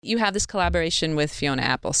You have this collaboration with Fiona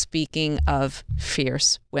Apple, speaking of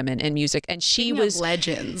fierce women in music. And she was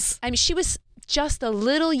legends. I mean, she was just a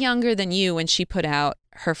little younger than you when she put out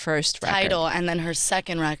her first record. Title, and then her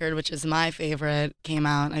second record, which is my favorite, came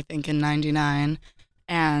out, I think, in 99.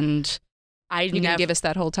 And You gonna give us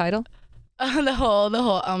that whole title? The whole,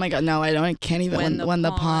 oh my God, no, I can't even, when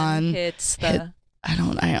the pawn hits the...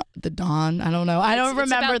 the dawn. I don't know. I don't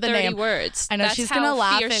remember the name. 30 words. I know. That's she's how gonna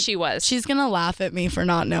laugh fierce at, she was. She's gonna laugh at me for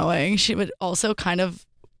not knowing. She would also kind of,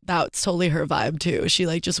 that's totally her vibe too. She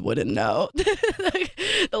like just wouldn't know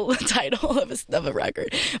the title of a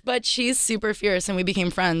record. But she's super fierce, and we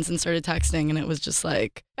became friends and started texting, and it was just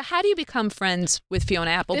like. But how do you become friends with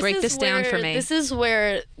Fiona Apple? Break this down for me. This is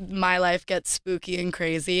where my life gets spooky and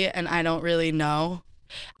crazy, and I don't really know.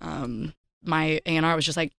 My A&R was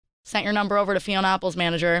just like, sent your number over to Fiona Apple's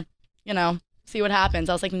manager, see what happens.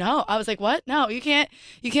 I was like, no. I was like, what? No, you can't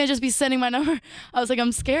just be sending my number. I was like,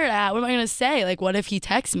 I'm scared. What am I going to say? Like, what if he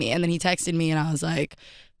texts me? And then he texted me, and I was like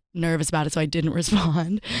nervous about it, so I didn't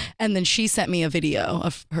respond. And then she sent me a video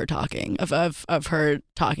of her talking, of her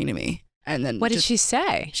talking to me. And then what did she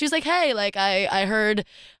say? She was like, hey, like I heard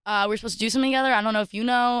we're supposed to do something together. I don't know if you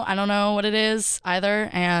know. I don't know what it is either.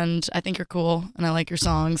 And I think you're cool, and I like your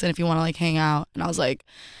songs. And if you want to like hang out. And I was like,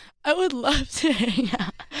 I would love to hang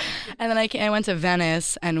out. And then I went to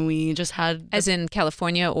Venice, and we just had... As in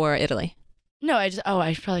California or Italy? No, I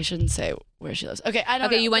probably shouldn't say where she lives. Okay, I don't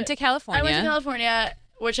know. Okay, you went to California. I went to California,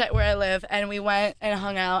 where I live, and we went and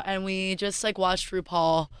hung out, and we just like watched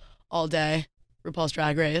RuPaul all day, RuPaul's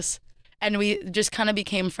Drag Race. And we just kind of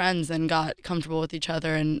became friends and got comfortable with each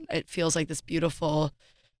other, and it feels like this beautiful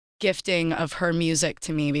gifting of her music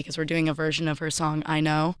to me, because we're doing a version of her song, I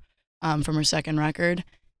Know, from her second record.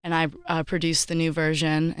 And I produced the new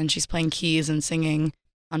version, and she's playing keys and singing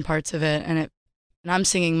on parts of it, and I'm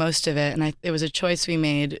singing most of it. And it was a choice we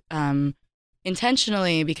made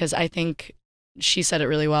intentionally, because I think she said it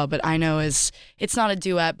really well. But I Know it's not a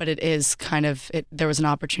duet, but it is kind of it. There was an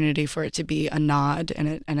opportunity for it to be a nod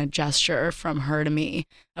and a gesture from her to me,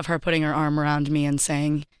 of her putting her arm around me and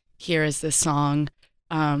saying, "Here is this song,"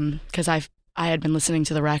 because I had been listening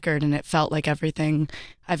to the record, and it felt like everything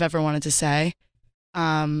I've ever wanted to say.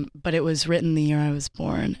 But it was written the year I was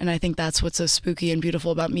born. And I think that's what's so spooky and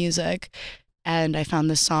beautiful about music. And I found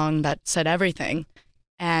this song that said everything,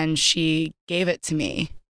 and she gave it to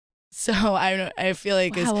me. So I feel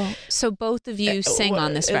like... Wow. So both of you sing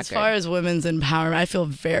on this record. As far as women's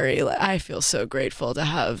empowerment, I feel so grateful to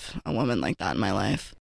have a woman like that in my life.